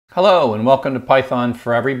Hello and welcome to Python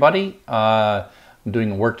for Everybody. I'm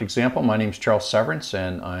doing a worked example. My name is Charles Severance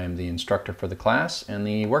and I'm the instructor for the class. And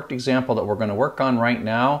the worked example that we're going to work on right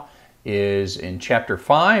now is in Chapter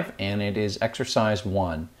 5 and it is Exercise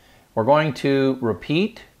 1. We're going to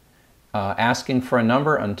repeat asking for a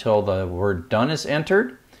number until the word done is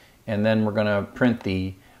entered, and then we're going to print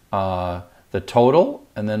the total,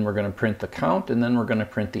 and then we're going to print the count, and then we're going to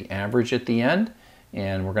print the average at the end.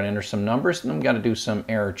 And we're going to enter some numbers, and then we've got to do some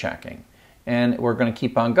error checking. And we're going to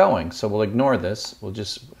keep on going. So we'll ignore this. We'll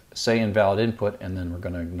just say invalid input, and then we're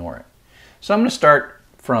going to ignore it. So I'm going to start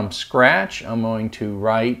from scratch. I'm going to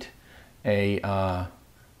write I'll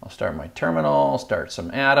start my terminal, I'll start some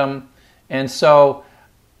Atom. And so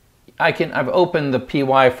I've opened the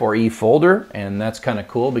py4e folder, and that's kind of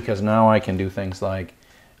cool because now I can do things like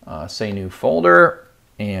say new folder,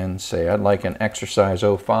 and say I'd like an exercise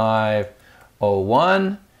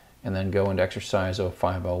 0501, and then go into exercise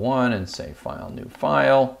 0501 and say file, new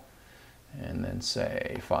file, and then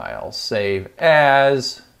say file, save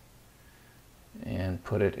as, and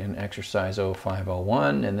put it in exercise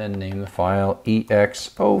 0501, and then name the file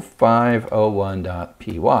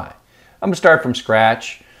ex0501.py. I'm going to start from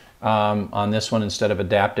scratch on this one instead of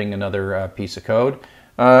adapting another piece of code.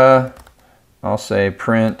 I'll say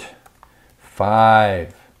print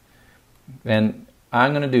 5. And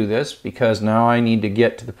I'm going to do this because now I need to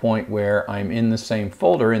get to the point where I'm in the same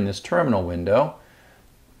folder in this terminal window.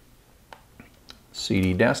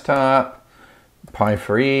 CD desktop,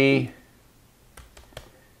 py4e,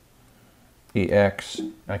 ex.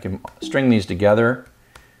 I can string these together.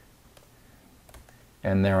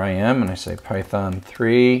 And there I am, and I say Python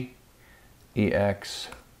 3, ex,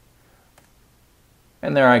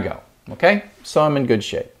 and there I go. Okay, so I'm in good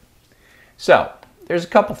shape. So there's a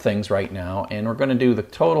couple things right now, and we're going to do the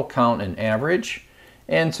total, count, and average.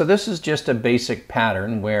 And so this is just a basic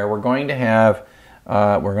pattern where we're going to have,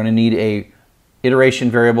 we're going to need a iteration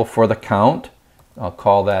variable for the count. I'll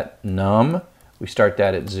call that num. We start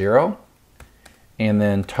that at 0. And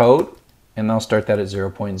then tot, and I'll start that at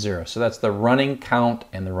 0.0. So that's the running count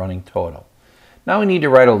and the running total. Now we need to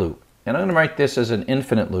write a loop. And I'm going to write this as an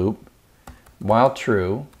infinite loop, while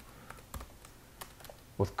true,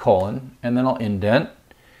 with colon, and then I'll indent,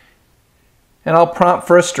 and I'll prompt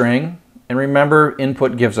for a string. And remember,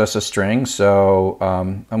 input gives us a string, so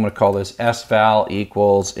I'm going to call this sval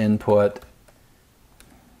equals input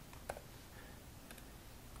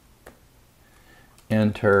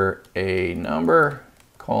enter a number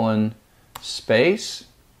colon space.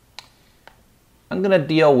 I'm going to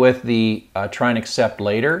deal with the try and accept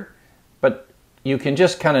later, but you can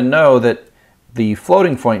just kind of know that the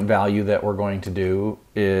floating point value that we're going to do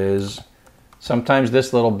is sometimes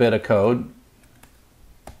this little bit of code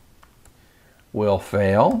will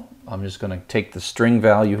fail. I'm just going to take the string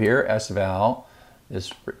value here, sval.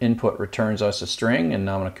 This input returns us a string, and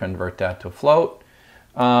now I'm going to convert that to a float.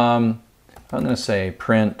 I'm going to say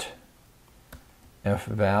print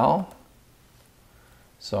fval,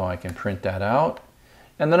 so I can print that out.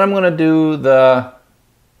 And then I'm going to do the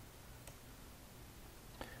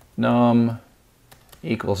num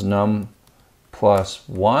equals num plus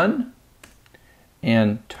 1,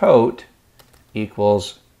 and tot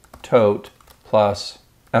equals tot plus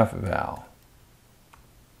fval.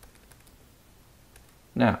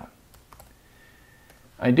 Now,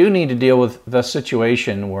 I do need to deal with the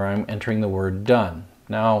situation where I'm entering the word done.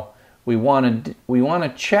 Now, we want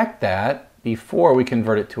to check that before we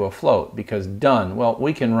convert it to a float, because done, well,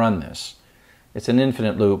 we can run this. It's an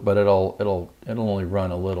infinite loop, but it'll only run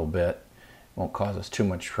a little bit. Won't cause us too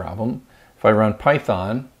much problem. If I run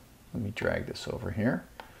Python, let me drag this over here,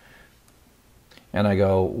 and I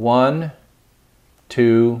go 1,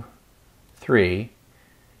 2, 3,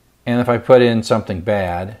 and if I put in something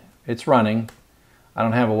bad, it's running. I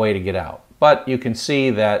don't have a way to get out. But you can see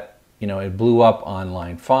that, you know, it blew up on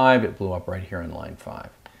line 5. It blew up right here on line 5.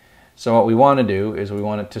 So what we want to do is we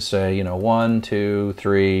want it to say, you know, 1, 2,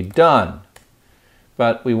 3, done.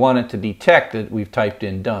 But we want it to detect that we've typed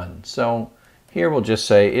in done. So here we'll just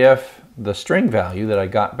say if the string value that I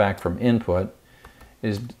got back from input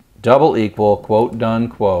is double equal quote done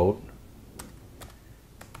quote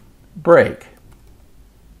break.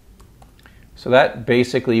 So that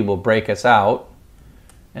basically will break us out.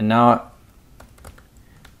 And now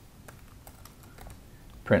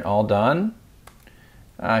print all done.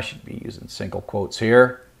 I should be using single quotes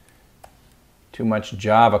here. Too much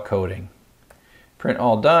Java coding. Print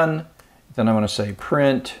all done. Then I'm going to say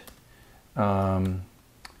print,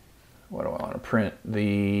 what do I want to print?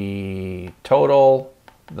 The total,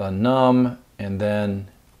 the num, and then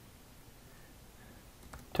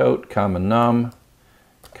tot, comma num,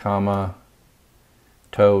 comma,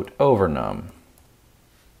 tote over num.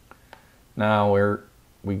 Now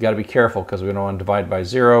we've got to be careful because we don't want to divide by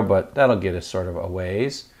 0, but that'll get us sort of a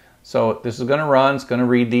ways. So this is going to run, it's going to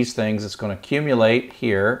read these things, it's going to accumulate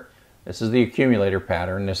here. This is the accumulator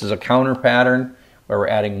pattern. This is a counter pattern where we're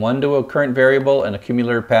adding 1 to a current variable, and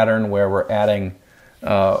accumulator pattern where we're adding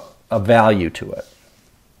a value to it.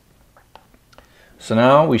 So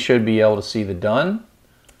now we should be able to see the done.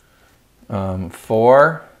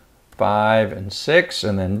 4, 5, and 6,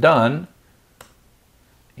 and then done.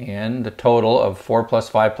 And the total of 4 plus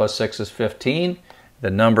 5 plus 6 is 15. The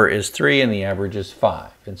number is 3 and the average is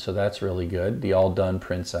 5. And so that's really good. The all done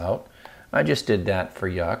prints out. I just did that for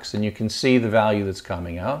yucks, and you can see the value that's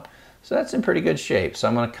coming out. So that's in pretty good shape. So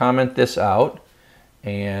I'm going to comment this out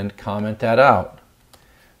and comment that out.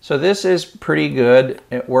 So this is pretty good.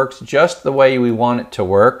 It works just the way we want it to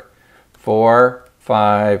work. 4,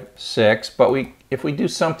 5, 6. But if we do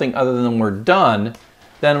something other than we're done,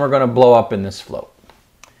 then we're going to blow up in this float.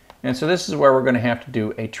 And so this is where we're going to have to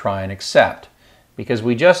do a try and except, because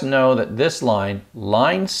we just know that this line,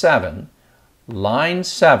 line 7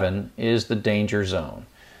 is the danger zone.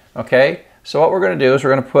 Okay, so what we're going to do is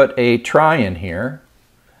we're going to put a try in here,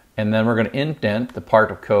 and then we're going to indent the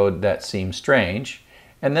part of code that seems strange,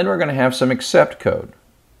 and then we're going to have some except code.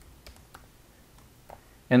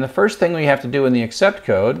 And the first thing we have to do in the except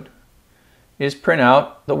code is print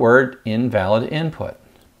out the word invalid input.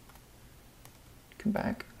 Come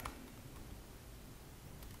back.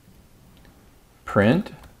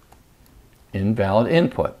 Print invalid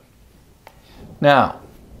input. Now,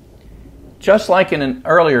 just like in an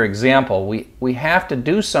earlier example, we have to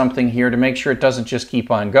do something here to make sure it doesn't just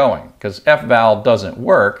keep on going, because fval doesn't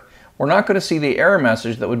work. We're not going to see the error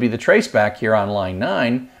message that would be the traceback here on line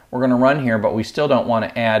 9. We're going to run here, but we still don't want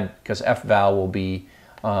to add, because fval will be...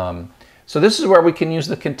 so this is where we can use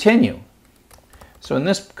the continue. So in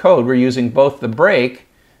this code, we're using both the break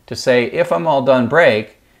to say, if I'm all done,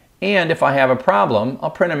 break, and if I have a problem,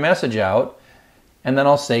 I'll print a message out, and then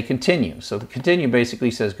I'll say continue. So the continue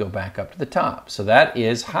basically says go back up to the top. So that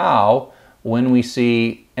is how, when we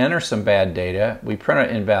see enter some bad data, we print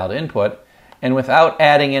an invalid input, and without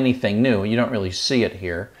adding anything new, you don't really see it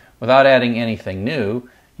here, without adding anything new,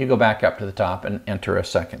 you go back up to the top and enter a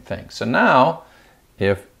second thing. So now,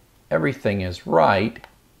 if everything is right,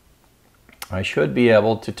 I should be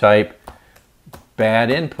able to type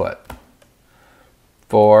bad input.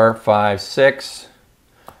 4, 5, 6,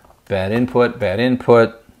 bad input,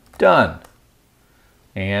 done.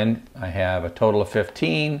 And I have a total of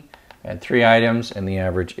 15, and 3 items, and the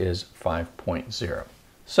average is 5.0.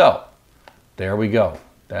 So, there we go.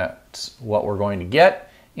 That's what we're going to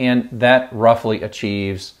get, and that roughly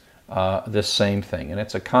achieves this same thing. And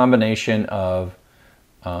it's a combination of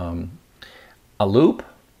a loop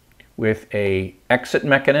with a exit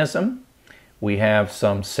mechanism. We have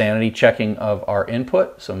some sanity checking of our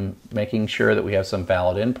input, some making sure that we have some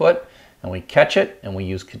valid input, and we catch it, and we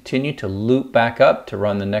use continue to loop back up to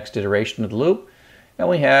run the next iteration of the loop. And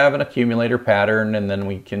we have an accumulator pattern, and then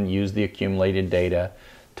we can use the accumulated data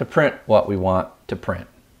to print what we want to print.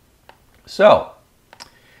 So,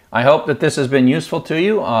 I hope that this has been useful to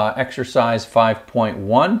you. Exercise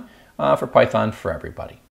 5.1 for Python for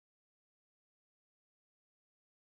Everybody.